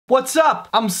What's up?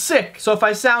 I'm sick, so if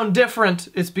I sound different,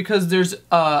 it's because there's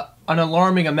an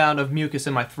alarming amount of mucus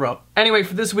in my throat. Anyway,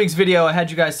 for this week's video, I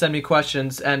had you guys send me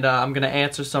questions, and I'm gonna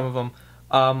answer some of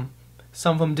them.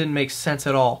 Some of them didn't make sense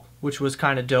at all, which was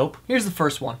kind of dope. Here's the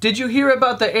first one. Did you hear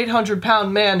about the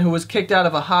 800-pound man who was kicked out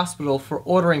of a hospital for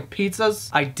ordering pizzas?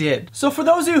 I did. So for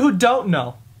those of you who don't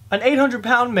know, an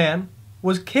 800-pound man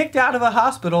was kicked out of a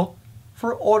hospital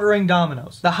for ordering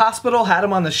Domino's. The hospital had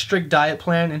him on the strict diet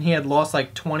plan, and he had lost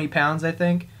like 20 pounds, I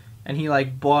think, and he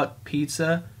like bought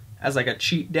pizza as like a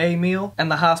cheat day meal,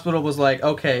 and the hospital was like,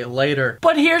 okay, later.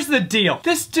 But here's the deal.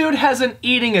 This dude has an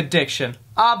eating addiction,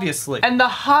 obviously, and the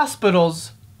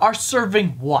hospitals are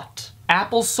serving what?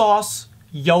 Applesauce,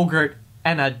 yogurt,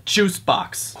 and a juice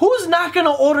box. Who's not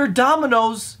gonna order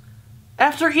Domino's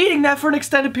after eating that for an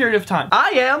extended period of time?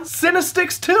 I am.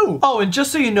 Cinestics too. Oh, and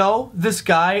just so you know, this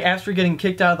guy, after getting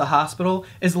kicked out of the hospital,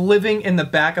 is living in the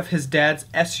back of his dad's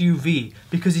SUV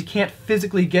because he can't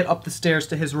physically get up the stairs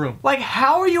to his room. Like,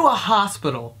 how are you a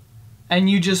hospital and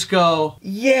you just go,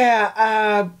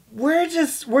 yeah,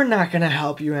 we're not gonna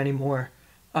help you anymore.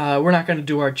 We're not gonna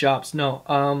do our jobs.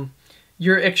 No,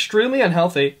 you're extremely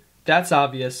unhealthy. That's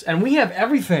obvious. And we have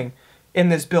everything in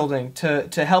this building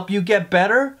to help you get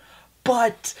better.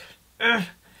 But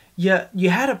you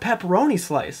had a pepperoni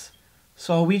slice,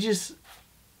 so we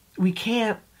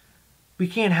can't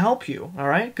help you. All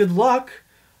right, good luck.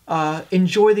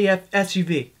 Enjoy the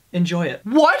SUV. Enjoy it.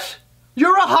 What?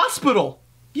 You're a hospital.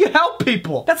 You help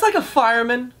people. That's like a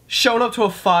fireman showing up to a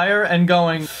fire and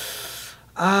going,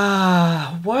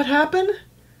 what happened?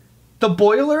 The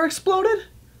boiler exploded?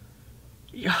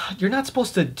 You're not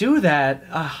supposed to do that.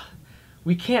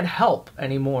 We can't help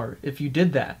anymore if you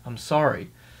did that. I'm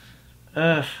sorry.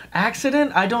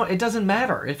 Accident? it doesn't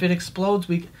matter. If it explodes,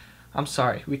 I'm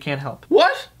sorry, we can't help.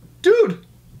 What? Dude,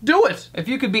 do it! If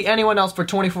you could be anyone else for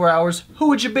 24 hours, who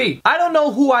would you be? I don't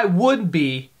know who I would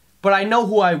be, but I know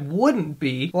who I wouldn't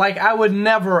be. Like, I would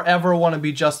never ever want to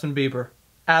be Justin Bieber.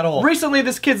 At all. Recently,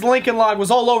 this kid's Lincoln log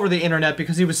was all over the internet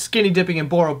because he was skinny dipping in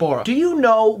Bora Bora. Do you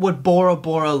know what Bora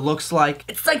Bora looks like?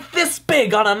 It's like this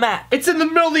big on a map. It's in the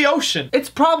middle of the ocean.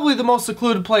 It's probably the most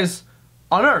secluded place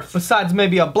on Earth, besides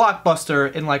maybe a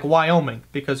Blockbuster in like Wyoming,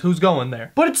 because who's going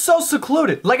there? But it's so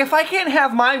secluded. Like, if I can't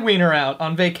have my wiener out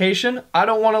on vacation, I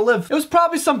don't want to live. It was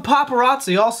probably some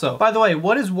paparazzi also. By the way,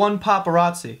 what is one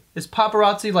paparazzi? Is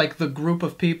paparazzi like the group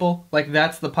of people? Like,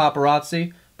 that's the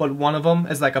paparazzi? But one of them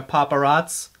is like a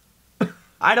paparazzi.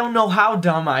 I don't know how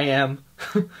dumb I am,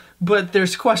 but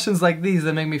there's questions like these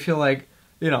that make me feel like,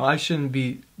 you know, I shouldn't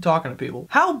be talking to people.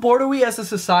 How bored are we as a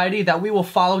society that we will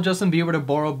follow Justin Bieber to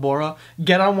Bora Bora,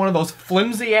 get on one of those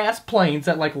flimsy ass planes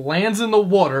that like lands in the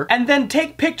water, and then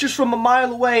take pictures from a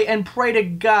mile away and pray to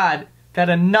God that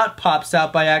a nut pops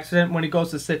out by accident when he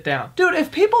goes to sit down? Dude,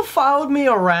 if people followed me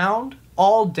around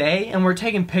all day and were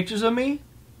taking pictures of me,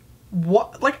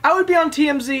 what? Like, I would be on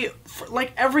TMZ for,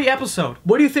 like, every episode.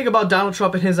 What do you think about Donald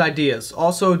Trump and his ideas?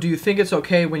 Also, do you think it's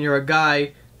okay when you're a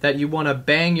guy that you want to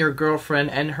bang your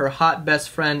girlfriend and her hot best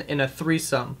friend in a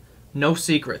threesome? No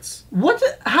secrets.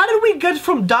 How did we get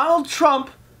from Donald Trump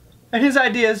and his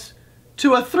ideas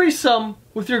to a threesome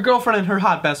with your girlfriend and her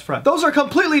hot best friend? Those are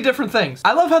completely different things.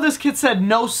 I love how this kid said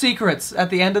no secrets at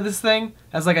the end of this thing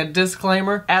as like a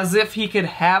disclaimer, as if he could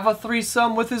have a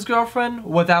threesome with his girlfriend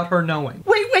without her knowing.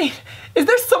 Wait, is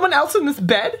there someone else in this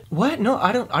bed? What? No,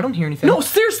 I don't hear anything. No,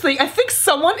 seriously, I think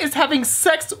someone is having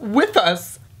sex with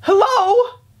us.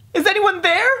 Hello? Is anyone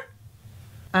there?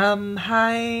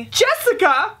 Hi.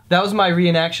 Jessica! That was my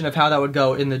reenaction of how that would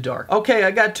go in the dark. Okay,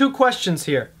 I got two questions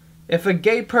here. If a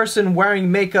gay person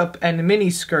wearing makeup and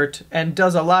miniskirt and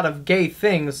does a lot of gay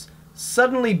things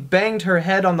suddenly banged her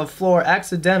head on the floor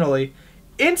accidentally,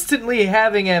 instantly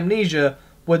having amnesia,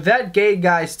 would that gay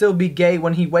guy still be gay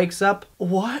when he wakes up?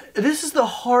 What? This is the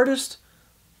hardest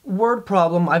word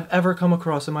problem I've ever come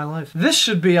across in my life. This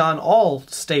should be on all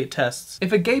state tests.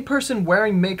 If a gay person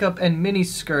wearing makeup and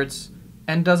miniskirts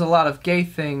and does a lot of gay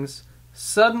things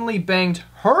suddenly banged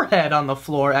her head on the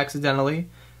floor accidentally,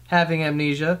 having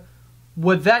amnesia,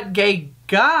 would that gay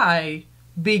guy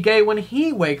be gay when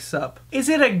he wakes up? Is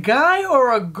it a guy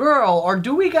or a girl, or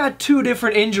do we got two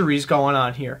different injuries going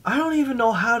on here? I don't even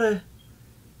know how to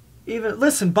even...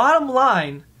 Listen, bottom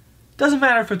line, doesn't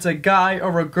matter if it's a guy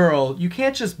or a girl, you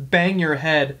can't just bang your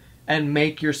head and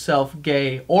make yourself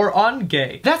gay or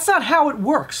ungay. That's not how it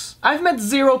works. I've met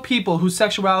 0 people whose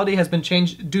sexuality has been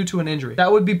changed due to an injury.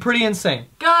 That would be pretty insane.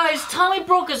 Guys, Tommy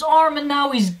broke his arm and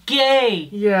now he's gay.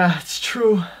 Yeah, it's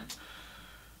true.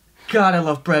 God, I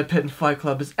love Brad Pitt in Fight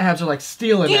Club. His abs are like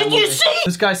steel in that movie. Did you see?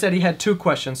 This guy said he had 2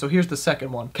 questions, so here's the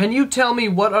second one. Can you tell me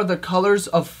what are the colors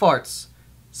of farts?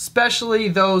 especially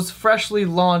those freshly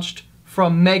launched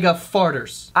from Mega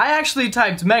Farters. I actually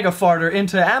typed Mega Farter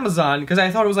into Amazon because I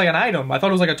thought it was like an item. I thought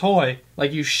it was like a toy.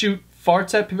 Like you shoot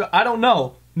farts at people. I don't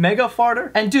know. Mega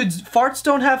Farter? And dudes, farts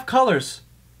don't have colors.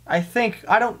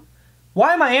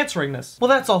 Why am I answering this? Well,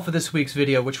 that's all for this week's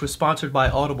video, which was sponsored by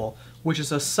Audible, which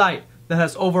is a site that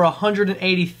has over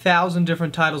 180,000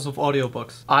 different titles of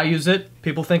audiobooks. I use it.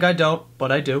 People think I don't,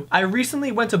 but I do. I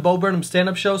recently went to Bo Burnham's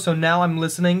stand-up show, so now I'm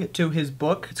listening to his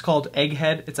book. It's called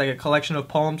Egghead. It's like a collection of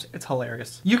poems. It's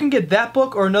hilarious. You can get that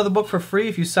book or another book for free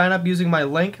if you sign up using my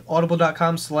link,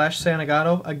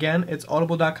 audible.com/Santagato. Again, it's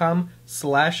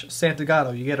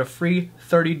audible.com/Santagato. You get a free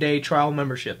 30-day trial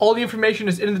membership. All the information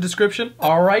is in the description.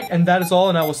 Alright, and that is all,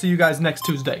 and I will see you guys next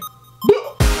Tuesday.